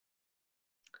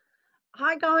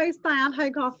Hi guys, Diane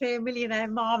Hogarth here, Millionaire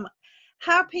Mom,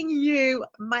 helping you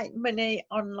make money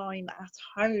online at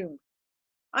home.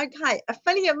 Okay,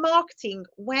 affiliate marketing,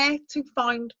 where to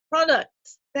find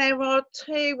products. There are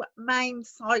two main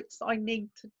sites I need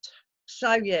to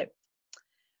show you.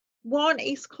 One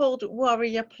is called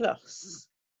Warrior Plus.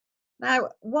 Now,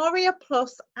 Warrior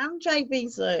Plus and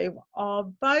JVZoo are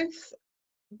both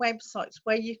websites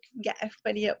where you can get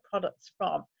affiliate products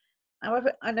from.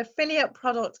 However, an affiliate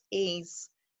product is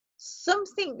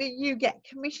something that you get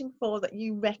commission for that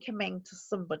you recommend to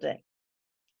somebody.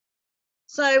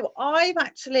 So I've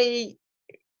actually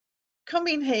come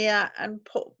in here and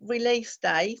put release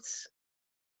date,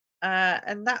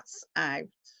 and that's out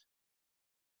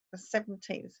the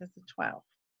 17th of the 12th.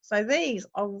 So these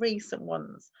are recent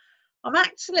ones. I'm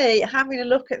actually having a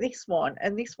look at this one,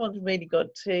 and this one's really good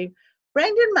too.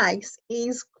 Brendan Mace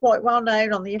is quite well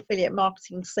known on the affiliate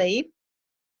marketing scene.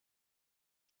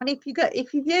 And if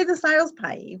you view the sales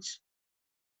page,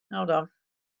 hold on.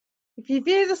 If you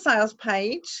view the sales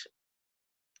page,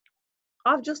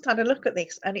 I've just had a look at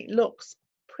this and it looks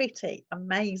pretty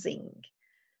amazing.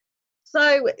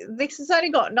 So this has only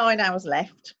got 9 hours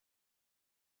left.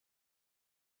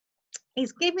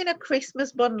 He's giving a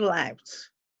Christmas bundle out.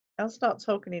 I'll start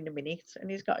talking in a minute.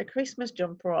 And he's got a Christmas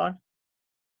jumper on.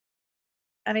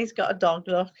 And he's got a dog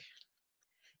look.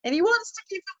 And he wants to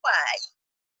give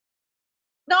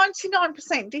away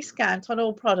 99% discount on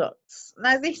all products.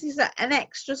 Now, this is an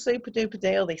extra super duper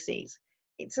deal, this is.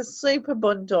 It's a super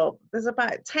bundle. There's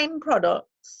about 10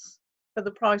 products for the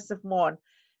price of one.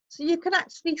 So you can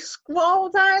actually scroll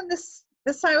down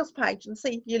the sales page and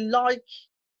see if you like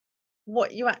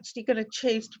what you're actually going to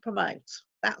choose to promote.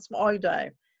 That's what I do.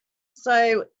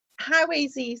 So how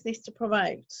easy is this to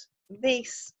promote?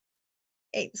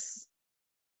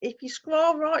 If you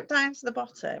scroll right down to the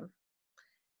bottom,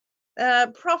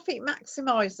 profit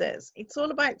maximizers. It's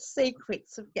all about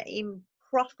secrets of getting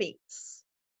profits,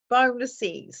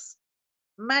 bonuses,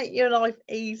 make your life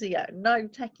easier, no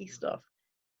techie stuff.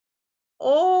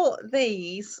 All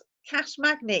these cash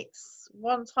magnets,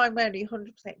 one time only,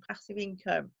 100% passive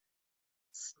income,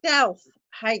 stealth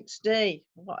HD,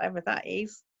 whatever that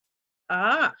is.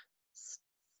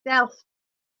 Stealth.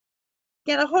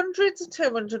 Get 100 to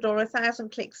 200 or 1,000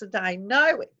 clicks a day,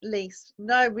 no least,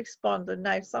 no responder,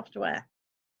 no software.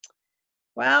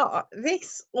 Well,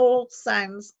 this all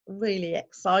sounds really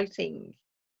exciting.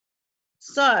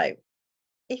 So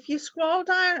if you scroll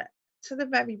down to the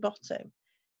very bottom,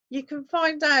 you can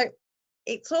find out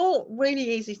it's all really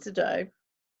easy to do.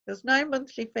 There's no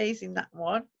monthly fees in that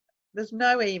one. There's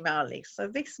no email list. So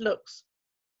this looks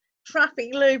traffic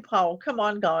loophole. Come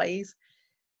on, guys.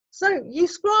 So you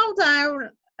scroll down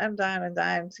and down and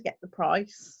down to get the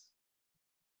price.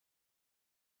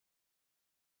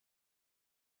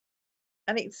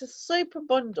 And it's a super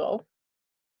bundle.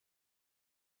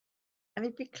 And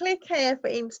if you click here for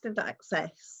instant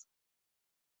access,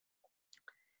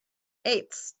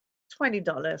 it's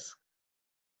 $20.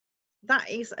 That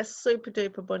is a super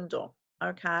duper bundle.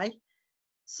 Okay.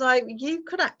 So you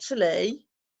could actually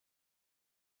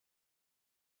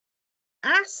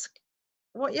ask,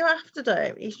 what you have to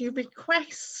do is you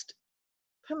request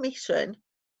permission,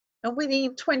 and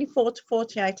within 24 to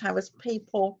 48 hours,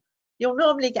 you'll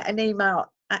normally get an email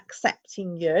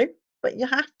accepting you, but you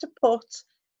have to put,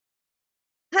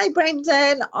 hey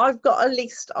Brendan, I've got a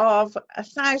list of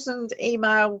 1,000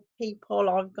 email people.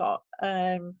 I've got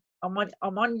I'm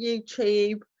on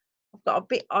YouTube.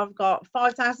 I've got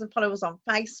 5,000 followers on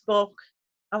Facebook,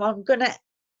 and I'm gonna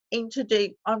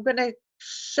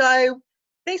show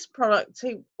this product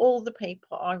to all the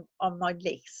people on my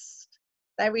list.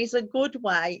 There is a good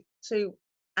way to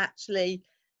actually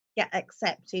get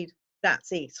accepted.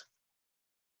 That's it.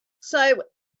 So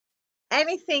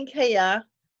anything here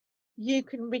you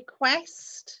can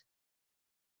request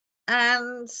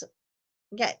and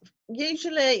get,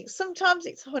 usually sometimes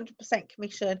it's 100%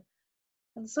 commission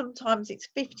and sometimes it's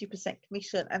 50%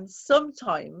 commission, and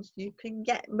sometimes you can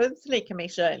get monthly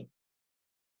commission.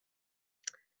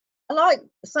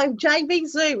 So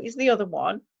JVZoo is the other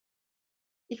one.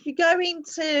 If you go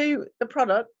into the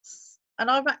products,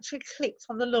 and I've actually clicked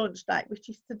on the launch date, which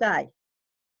is today,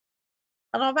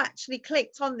 and I've actually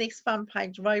clicked on this fan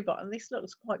page robot, and this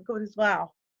looks quite good as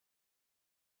well.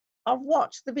 I've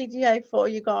watched the video for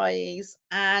you guys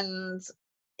and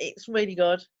it's really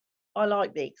good. I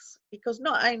like this because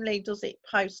not only does it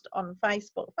post on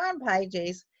Facebook fan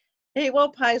pages, it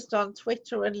will post on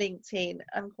Twitter and LinkedIn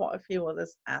and quite a few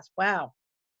others as well.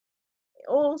 It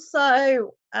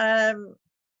also can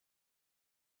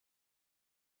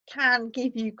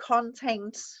give you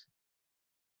content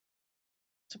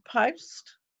to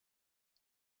post,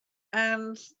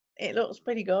 and it looks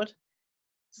pretty good.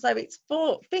 So it's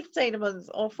for 15 a month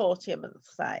or 40 a month,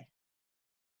 say.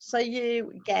 So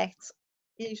you get,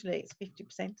 usually it's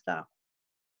 50% of that.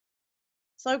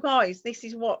 So guys, this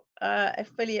is what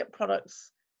affiliate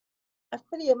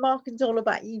marketing is all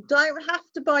about. You don't have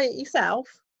to buy it yourself.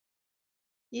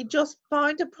 You just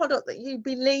find a product that you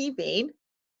believe in.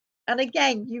 And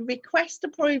again, you request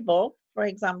approval, for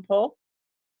example,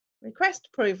 request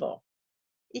approval.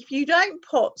 If you don't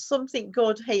put something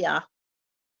good here,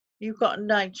 you've got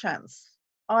no chance.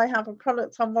 I have a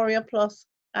product on Warrior Plus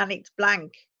and it's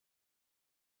blank.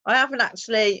 I haven't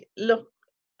actually looked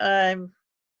at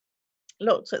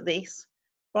this,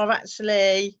 but I've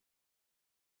actually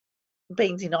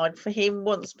been denied for him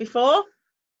once before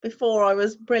I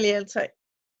was brilliant at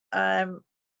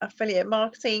affiliate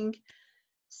marketing.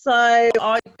 So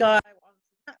I go on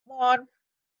that one.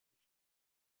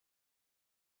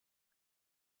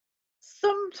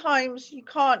 Sometimes you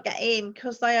can't get in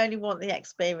because they only want the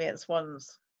experienced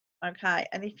ones. Okay,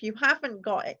 and if you haven't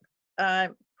got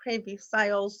previous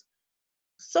sales,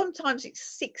 sometimes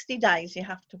it's 60 days you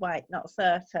have to wait, not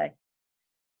 30.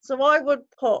 So I would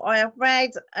put, I have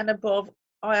read and above,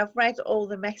 I have read all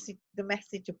the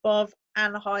message above,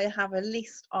 and I have a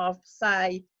list of,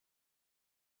 say,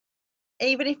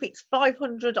 even if it's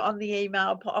 500 on the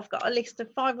email, but I've got a list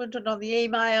of 500 on the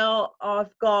email.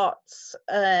 I've got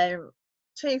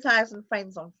 2,000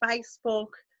 friends on Facebook,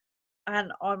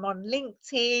 and I'm on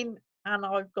LinkedIn, and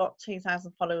I've got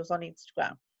 2,000 followers on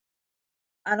Instagram.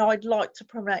 And I'd like to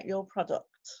promote your product.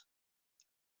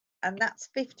 And that's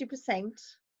 50%.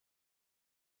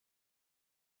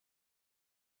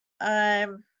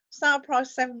 Sale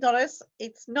price $7.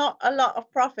 It's not a lot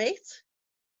of profit,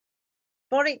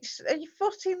 but it's a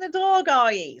foot in the door,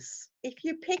 guys. If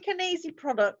you pick an easy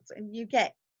product and you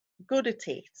get good at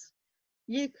it,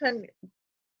 you can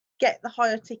get the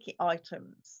higher ticket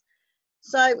items.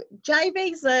 So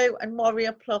JB Zoo and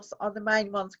Warrior Plus are the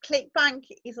main ones. Clickbank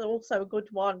is also a good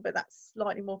one, but that's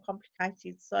slightly more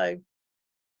complicated. So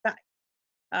that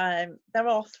there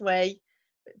are 3,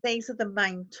 but these are the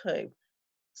main 2.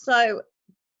 So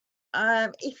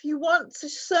if you want to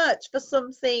search for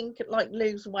something like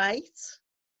lose weight,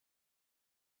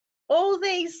 all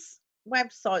these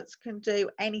websites can do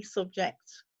any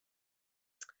subject.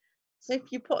 So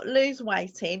if you put lose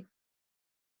weight in,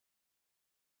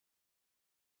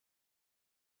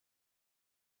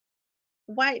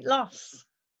 weight loss,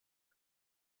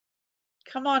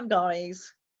 come on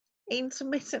guys,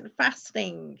 intermittent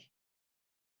fasting,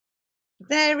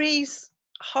 there is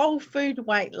whole food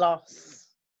weight loss.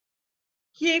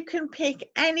 You can pick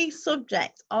any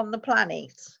subject on the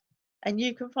planet and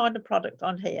you can find a product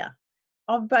on here,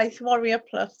 on both Warrior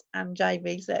Plus and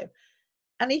JV Zoo.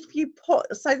 And if you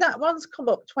put, so that one's come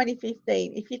up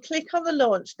 2015. If you click on the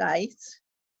launch date,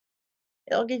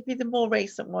 it'll give you the more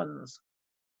recent ones.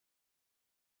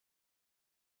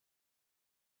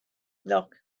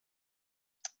 Look,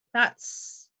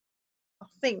 that's, I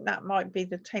think that might be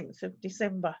the 10th of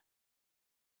December.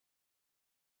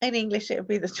 In English, it would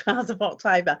be the 12th of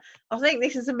October. I think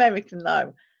this is American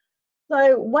though.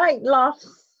 So weight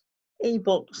loss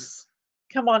ebooks.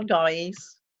 Come on,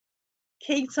 guys.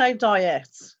 Keto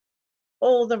diet,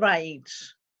 all the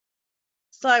rage.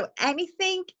 So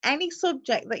anything, any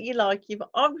subject that you like, you've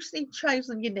obviously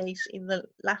chosen your niche in the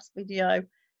last video.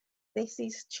 This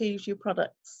is choose your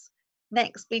products.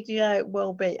 Next video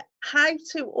will be how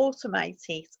to automate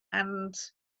it and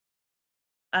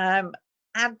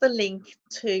add the link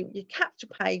to your capture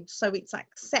page so it's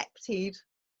accepted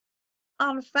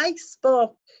on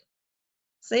Facebook.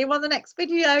 See you on the next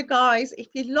video, guys. If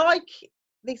you like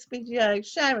this video,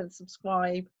 share and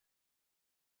subscribe,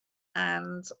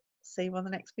 and see you on the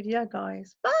next video,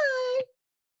 guys. Bye.